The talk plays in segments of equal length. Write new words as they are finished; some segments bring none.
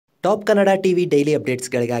Top Kannada TV daily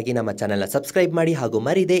ಅಪ್ಡೇಟ್ಸ್ಗಳಿಗಾಗಿ ನಮ್ಮ ಚಾನೆಲ್ನ subscribe ಮಾಡಿ ಹಾಗೂ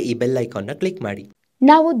ಮರಿದೇ ಈ ಬೆಲ್ ಐಕಾನ್ನ ಕ್ಲಿಕ್ ಮಾಡಿ.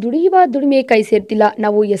 ನಾವು ದುಡಿಯುವ ದುಡಿಮೆ ಕೈ ಸೇರ್ತಿಲ್ಲ.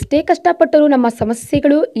 ನಾವು ಎಷ್ಟೇ ಕಷ್ಟಪಟ್ಟರೂ ನಮ್ಮ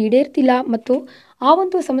ಸಮಸ್ಯೆಗಳು ಈಡೇರ್ತಿಲ್ಲ ಮತ್ತು ಆ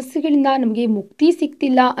ಒಂದು ಸಮಸ್ಯೆಗಳಿಂದ ನಮಗೆ ಮುಕ್ತಿ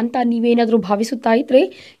ಸಿಗ್ತಿಲ್ಲ ಅಂತ ನೀವೇನಾದರೂ ಭಾವಿಸುತ್ತಾ ಇದ್ದರೆ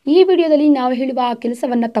ಈ ವಿಡಿಯೋದಲ್ಲಿ ನಾವು ಹೇಳುವ ಆ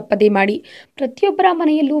ಕೆಲಸವನ್ನು ತಪ್ಪದೇ ಮಾಡಿ. ಪ್ರತಿಯೊಬ್ಬರ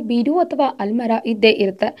ಮನೆಯಲ್ಲೂ ಬೀರು ಅಥವಾ ಅಲ್ಮರ ಇದ್ದೇ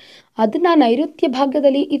ಇರುತ್ತೆ. ಅದನ್ನು ನೈಋತ್ಯ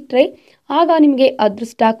ಭಾಗದಲ್ಲಿ ಇಟ್ಟರೆ ಆಗ ನಿಮಗೆ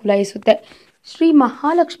ಅದೃಷ್ಟ ಕುಲಾಯಿಸುತ್ತೆ. ಶ್ರೀ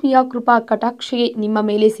ಮಹಾಲಕ್ಷ್ಮಿಯ ಕೃಪಾ ಕಟಾಕ್ಷೆ ನಿಮ್ಮ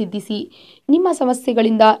ಮೇಲೆ ಸಿದ್ಧಿಸಿ ನಿಮ್ಮ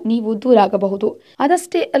ಸಮಸ್ಯೆಗಳಿಂದ ನೀವು ದೂರಾಗಬಹುದು.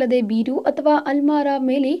 ಅದಷ್ಟೇ ಅಲ್ಲದೆ ಬೀರು ಅಥವಾ ಅಲ್ಮಾರ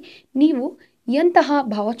ಮೇಲೆ ನೀವು ಎಂತಹ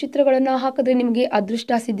ಭಾವಚಿತ್ರಗಳನ್ನು ಹಾಕಿದ್ರೆ ನಿಮಗೆ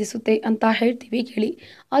ಅದೃಷ್ಟ ಸಿದ್ಧಿಸುತ್ತೆ ಅಂತ ಹೇಳ್ತೀವಿ ಕೇಳಿ.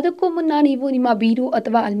 ಅದಕ್ಕೂ ಮುನ್ನ ನೀವು ನಿಮ್ಮ ಬೀರು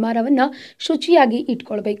ಅಥವಾ ಅಲ್ಮಾರವನ್ನು ಶುಚಿಯಾಗಿ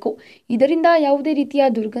ಇಟ್ಕೊಳ್ಬೇಕು. ಇದರಿಂದ ಯಾವುದೇ ರೀತಿಯ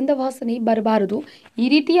ದುರ್ಗಂಧ ವಾಸನೆ ಬರಬಾರದು. ಈ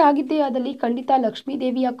ರೀತಿ ಆಗಿದ್ದೇ ಆದಲ್ಲಿ ಖಂಡಿತ ಲಕ್ಷ್ಮೀ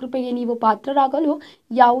ದೇವಿಯ ಕೃಪೆಗೆ ನೀವು ಪಾತ್ರರಾಗಲು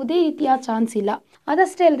ಯಾವುದೇ ರೀತಿಯ ಚಾನ್ಸ್ ಇಲ್ಲ.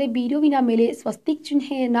 ಅದಷ್ಟೇ ಅಲ್ಲದೆ ಬೀರುವಿನ ಮೇಲೆ ಸ್ವಸ್ತಿಕ್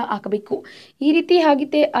ಚಿಹ್ನೆಯನ್ನು ಹಾಕಬೇಕು. ಈ ರೀತಿ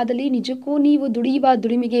ಆಗಿದ್ದೇ ಆದಲ್ಲಿ ನಿಜಕ್ಕೂ ನೀವು ದುಡಿಯುವ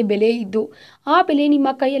ದುಡಿಮೆಗೆ ಬೆಲೆ ಇದ್ದು ಆ ಬೆಲೆ ನಿಮ್ಮ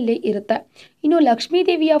ಕೈಯಲ್ಲೇ ಇರುತ್ತೆ. ಇನ್ನು ಲಕ್ಷ್ಮೀ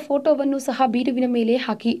ದೇವಿಯ ಫೋಟೋವನ್ನು ಸಹ ಬೀರುವಿನ ಮೇಲೆ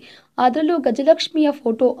ಹಾಕಿ. ಅದರಲ್ಲೂ ಗಜಲಕ್ಷ್ಮಿಯ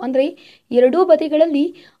ಫೋಟೋ ಅಂದರೆ ಎರಡೂ ಬದಿಗಳಲ್ಲಿ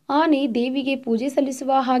ಆನೆ ದೇವಿಗೆ ಪೂಜೆ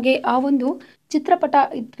ಸಲ್ಲಿಸುವ ಹಾಗೆ ಆ ಒಂದು ಚಿತ್ರಪಟ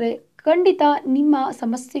ಇಟ್ಟರೆ ಖಂಡಿತ ನಿಮ್ಮ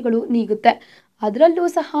ಸಮಸ್ಯೆಗಳು ನೀಗುತ್ತೆ. ಅದರಲ್ಲೂ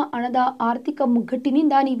ಸಹ ಹಣದ ಆರ್ಥಿಕ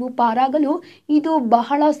ಮುಗ್ಗಟ್ಟಿನಿಂದ ನೀವು ಪಾರಾಗಲು ಇದು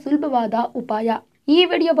ಬಹಳ ಸುಲಭವಾದ ಉಪಾಯ. ಈ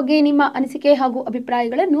ವಿಡಿಯೋ ಬಗ್ಗೆ ನಿಮ್ಮ ಅನಿಸಿಕೆ ಹಾಗೂ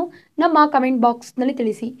ಅಭಿಪ್ರಾಯಗಳನ್ನು ನಮ್ಮ ಕಮೆಂಟ್ ಬಾಕ್ಸ್ನಲ್ಲಿ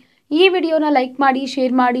ತಿಳಿಸಿ. ಈ ವಿಡಿಯೋನ ಲೈಕ್ ಮಾಡಿ,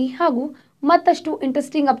 ಶೇರ್ ಮಾಡಿ ಹಾಗೂ ಮತ್ತಷ್ಟು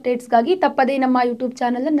ಇಂಟ್ರೆಸ್ಟಿಂಗ್ ಅಪ್ಡೇಟ್ಸ್ಗಾಗಿ ತಪ್ಪದೇ ನಮ್ಮ ಯೂಟ್ಯೂಬ್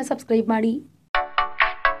ಚಾನಲನ್ನು ಸಬ್ಸ್ಕ್ರೈಬ್ ಮಾಡಿ.